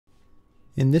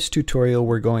In this tutorial,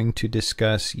 we're going to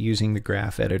discuss using the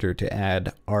graph editor to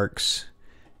add arcs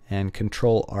and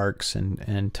control arcs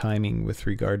and timing with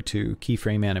regard to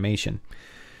keyframe animation.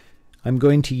 I'm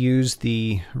going to use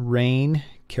the rain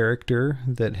character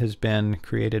that has been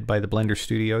created by the Blender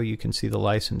Studio. You can see the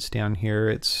license down here.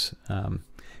 It's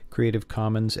Creative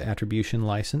Commons Attribution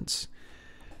License.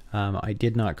 I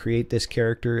did not create this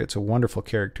character. It's a wonderful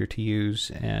character to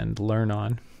use and learn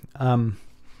on.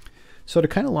 So to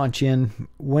kind of launch in,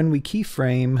 when we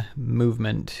keyframe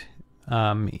movement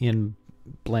in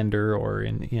Blender or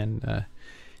in a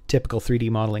typical 3D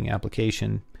modeling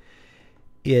application,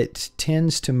 it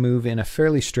tends to move in a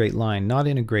fairly straight line, not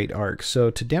in a great arc.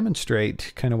 So to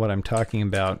demonstrate kind of what I'm talking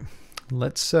about,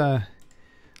 let's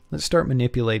start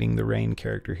manipulating the rain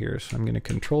character here. So I'm going to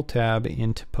Control Tab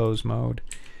into pose mode.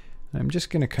 I'm just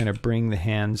going to kind of bring the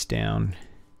hands down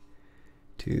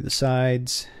to the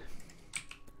sides.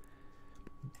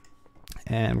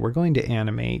 And we're going to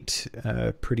animate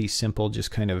a pretty simple,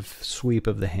 just kind of sweep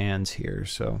of the hands here.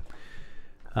 So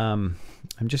I'm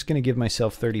just going to give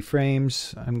myself 30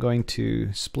 frames. I'm going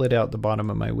to split out the bottom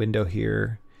of my window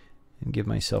here and give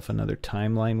myself another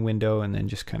timeline window, and then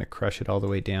just kind of crush it all the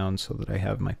way down so that I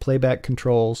have my playback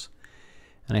controls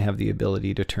and I have the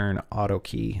ability to turn auto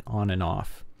key on and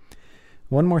off.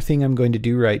 One more thing I'm going to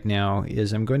do right now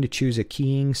is I'm going to choose a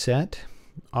keying set.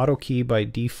 Auto key by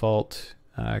default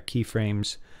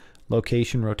keyframes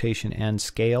location, rotation, and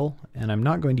scale, and I'm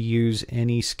not going to use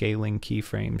any scaling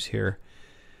keyframes here.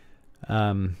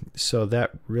 So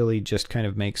that really just kind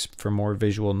of makes for more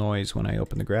visual noise when I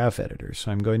open the graph editor.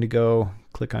 So I'm going to go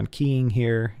click on keying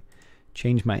here,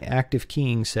 change my active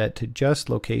keying set to just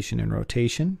location and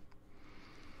rotation,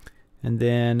 and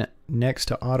then next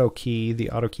to auto key, the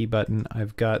auto key button,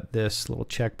 I've got this little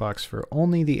checkbox for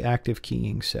only the active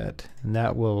keying set, and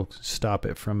that will stop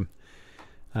it from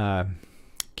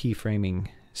keyframing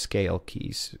scale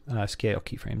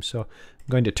keyframes. So I'm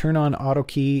going to turn on auto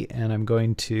key, and I'm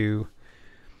going to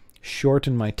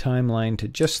shorten my timeline to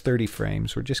just 30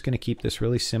 frames. We're just going to keep this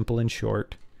really simple and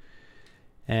short,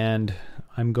 and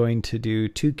I'm going to do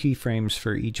 2 keyframes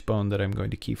for each bone that I'm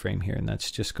going to keyframe here, and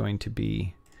that's just going to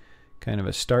be kind of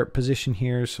a start position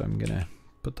here. So I'm going to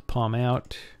put the palm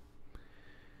out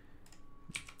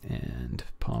and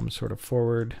palm sort of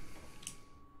forward.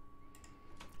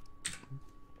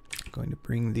 Going to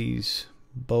bring these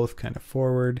both kind of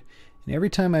forward, and every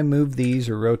time I move these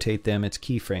or rotate them, it's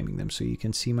keyframing them. So you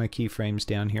can see my keyframes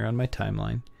down here on my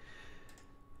timeline,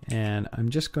 and I'm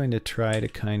just going to try to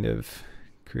kind of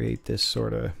create this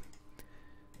sort of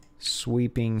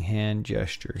sweeping hand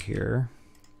gesture here.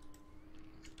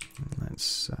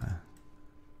 Let's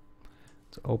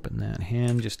open that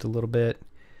hand just a little bit,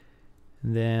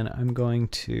 and then I'm going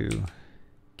to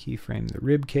keyframe the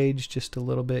rib cage just a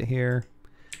little bit here.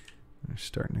 We're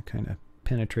starting to kind of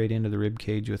penetrate into the rib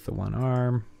cage with the one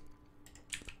arm.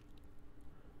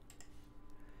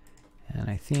 And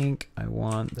I think I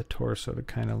want the torso to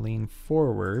kind of lean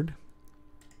forward.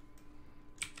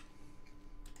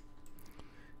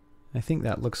 I think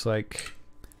that looks like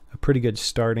a pretty good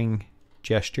starting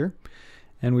gesture.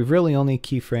 And we've really only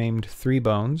keyframed 3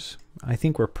 bones. I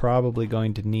think we're probably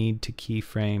going to need to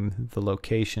keyframe the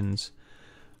locations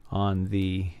on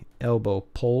the elbow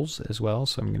pulls as well.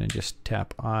 So I'm going to just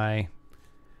tap I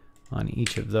on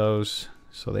each of those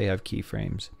so they have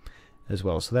keyframes as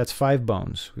well. So that's 5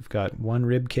 bones. We've got 1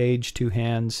 rib cage, 2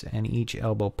 hands, and each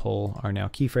elbow pull are now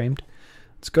keyframed.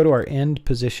 Let's go to our end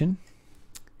position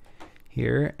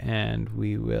here, and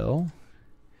we will,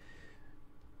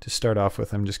 to start off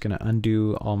with, I'm just going to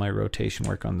undo all my rotation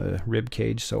work on the rib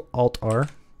cage. So Alt R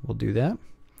will do that,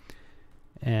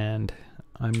 and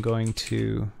I'm going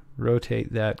to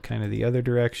rotate that kind of the other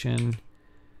direction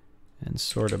and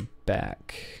sort of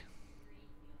back.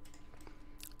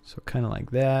 So kind of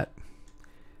like that.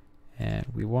 And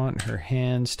we want her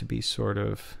hands to be sort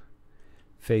of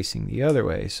facing the other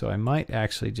way. So I might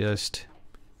actually just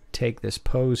take this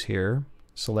pose here,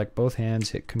 select both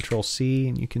hands, hit Control C,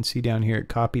 and you can see down here it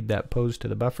copied that pose to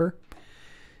the buffer.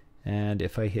 And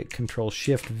if I hit Control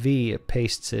Shift V, it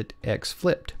pastes it X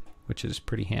flipped, which is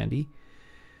pretty handy.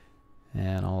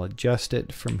 And I'll adjust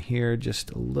it from here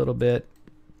just a little bit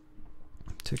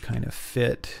to kind of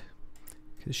fit,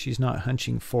 because she's not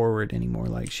hunching forward anymore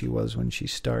like she was when she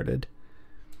started.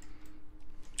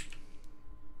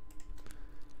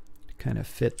 To kind of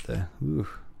fit the, ooh,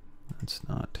 that's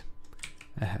not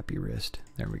a happy wrist.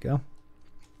 There we go.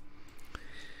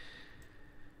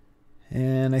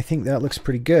 And I think that looks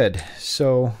pretty good.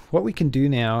 So what we can do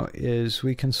now is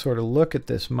we can sort of look at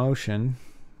this motion.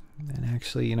 And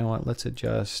actually, you know what, let's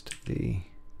adjust the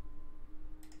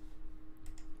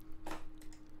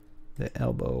the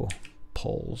elbow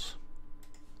poles.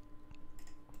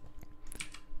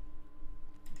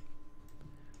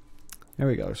 There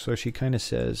we go. So she kind of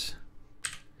says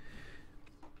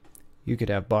you could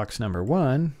have box number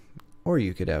 1 or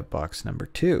you could have box number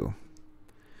 2.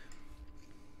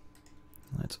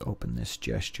 Let's open this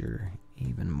gesture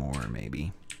even more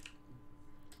maybe.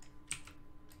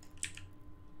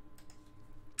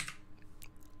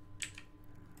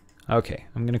 Okay,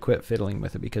 I'm going to quit fiddling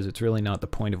with it because it's really not the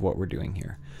point of what we're doing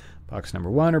here. Box number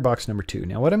 1 or box number 2.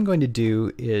 Now what I'm going to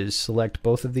do is select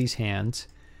both of these hands,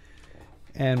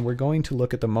 and we're going to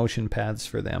look at the motion paths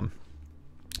for them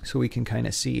so we can kind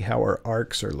of see how our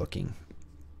arcs are looking.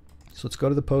 So let's go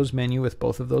to the pose menu with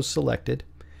both of those selected,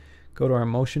 go to our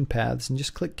motion paths and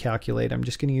just click calculate. I'm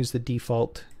just going to use the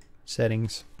default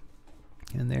settings,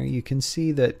 and there you can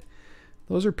see that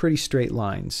those are pretty straight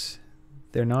lines.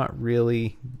 They're not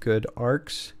really good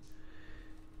arcs,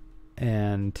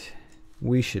 and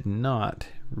we should not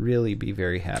really be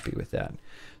very happy with that.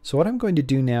 So what I'm going to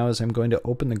do now is I'm going to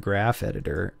open the graph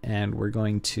editor, and we're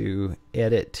going to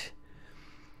edit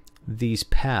these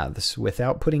paths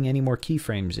without putting any more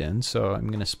keyframes in. So I'm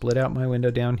going to split out my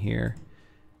window down here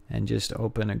and just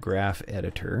open a graph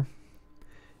editor,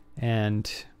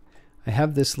 and I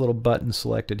have this little button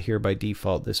selected here by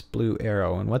default, this blue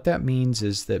arrow, and what that means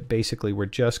is that basically we're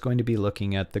just going to be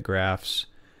looking at the graphs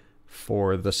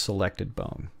for the selected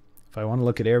bone. If I want to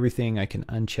look at everything, I can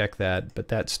uncheck that, but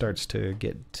that starts to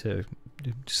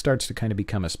kind of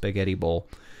become a spaghetti bowl.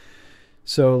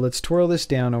 So let's twirl this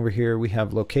down. Over here we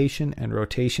have location and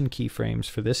rotation keyframes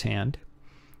for this hand.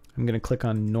 I'm going to click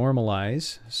on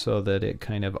normalize so that it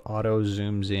kind of auto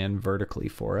zooms in vertically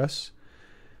for us.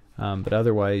 But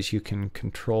otherwise you can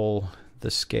control the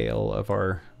scale of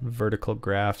our vertical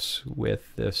graphs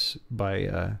with this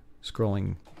by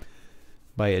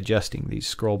adjusting these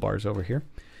scroll bars over here.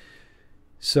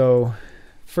 So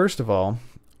first of all,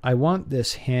 I want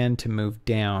this hand to move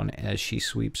down as she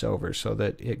sweeps over so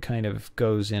that it kind of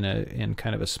goes in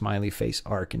kind of a smiley face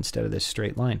arc instead of this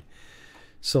straight line.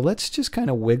 So let's just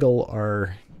kind of wiggle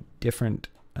our different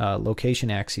location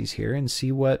axes here and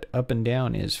see what up and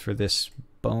down is for this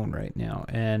bone right now,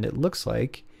 and it looks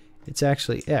like it's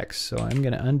actually X. So I'm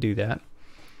going to undo that,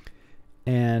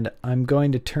 and I'm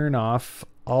going to turn off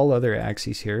all other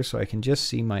axes here so I can just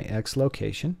see my X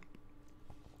location.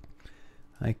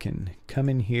 I can come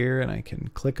in here and I can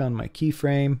click on my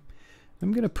keyframe.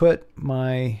 I'm going to put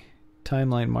my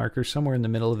timeline marker somewhere in the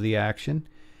middle of the action,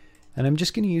 and I'm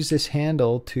just going to use this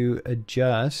handle to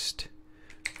adjust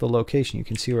the location. You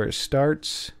can see where it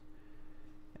starts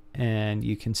and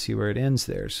you can see where it ends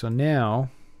there. So now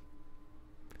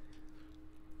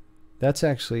that's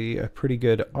actually a pretty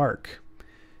good arc.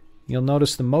 You'll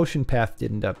notice the motion path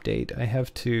didn't update. I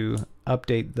have to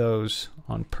update those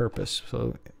on purpose,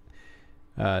 so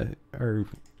or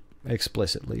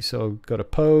explicitly. So go to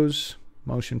pose,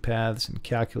 motion paths, and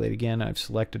calculate again. I've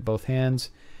selected both hands,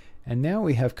 and now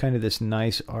we have kind of this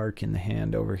nice arc in the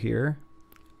hand over here.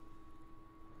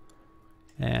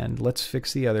 And let's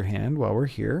fix the other hand while we're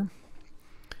here.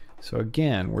 So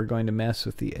again, we're going to mess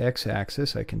with the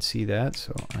x-axis. I can see that,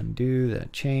 so undo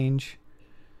that change.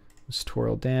 Let's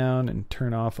twirl down and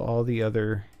turn off all the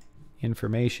other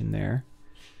information there.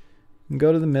 And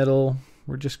go to the middle.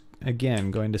 We're just, again,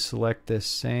 going to select this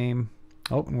same...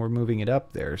 Oh, and we're moving it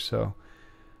up there, so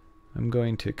I'm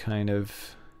going to kind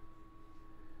of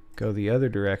go the other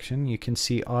direction. You can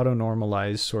see auto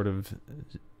normalize sort of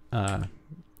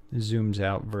zooms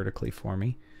out vertically for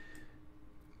me,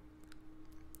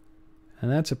 and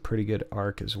that's a pretty good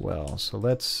arc as well. So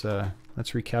let's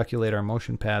recalculate our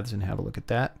motion paths and have a look at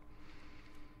that.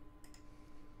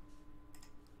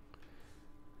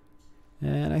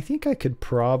 And I think I could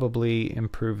probably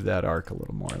improve that arc a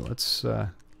little more.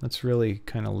 Let's really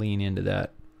kind of lean into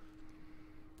that.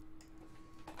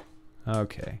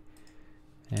 Okay,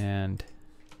 and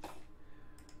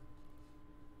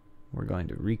we're going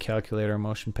to recalculate our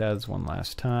motion paths one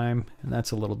last time, and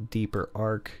that's a little deeper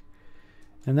arc.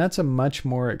 And that's a much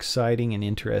more exciting and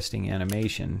interesting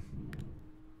animation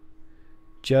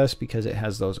just because it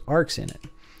has those arcs in it.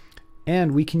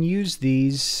 And we can use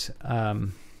these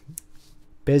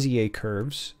Bezier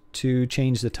curves to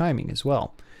change the timing as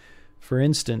well. For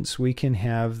instance, we can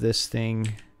have this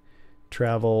thing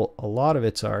travel a lot of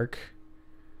its arc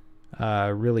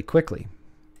really quickly.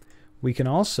 We can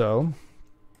also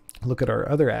look at our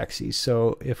other axes.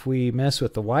 So if we mess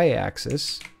with the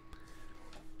y-axis,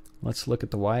 let's look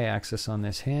at the y-axis on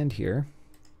this hand here.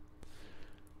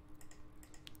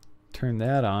 Turn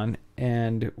that on,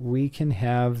 and we can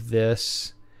have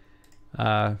this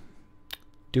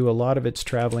do a lot of its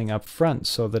traveling up front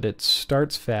so that it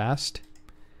starts fast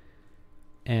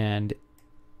and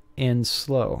ends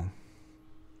slow.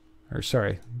 Or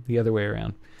sorry, the other way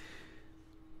around.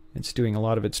 It's doing a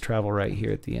lot of its travel right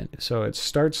here at the end. So it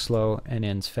starts slow and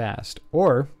ends fast.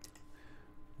 Or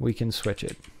we can switch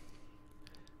it.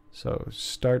 So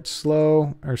starts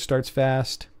slow, or starts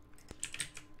fast,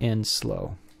 ends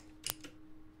slow.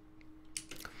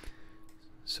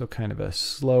 So kind of a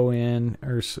slow in,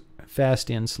 or fast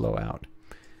in, slow out.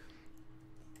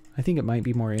 I think it might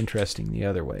be more interesting the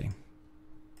other way.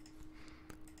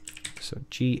 So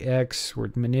GX,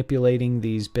 we're manipulating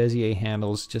these Bezier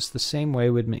handles just the same way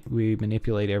we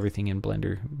manipulate everything in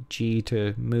Blender. G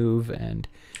to move and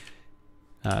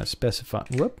specify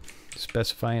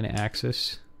an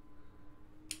axis.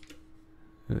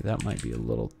 Ooh, that might be a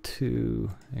little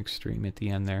too extreme at the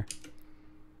end there.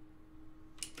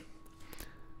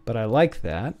 But I like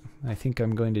that. I think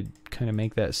I'm going to kind of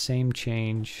make that same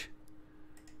change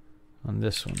on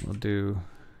this one. We'll do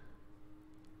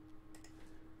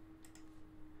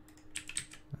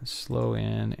a slow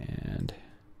in and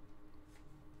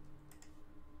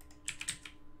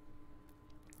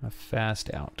a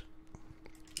fast out.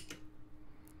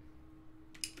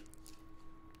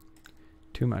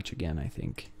 Too much again, I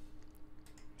think.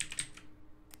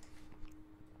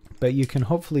 But you can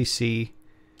hopefully see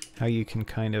how you can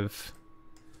kind of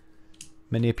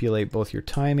manipulate both your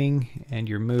timing and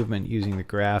your movement using the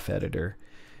graph editor.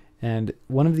 And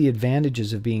one of the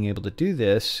advantages of being able to do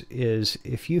this is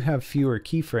if you have fewer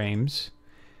keyframes,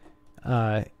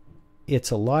 it's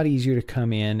a lot easier to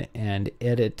come in and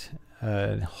edit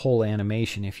a whole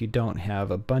animation if you don't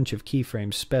have a bunch of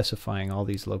keyframes specifying all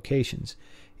these locations.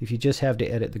 If you just have to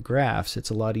edit the graphs, it's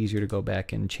a lot easier to go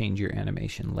back and change your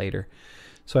animation later.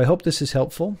 So I hope this is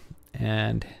helpful,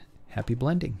 and happy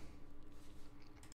blending.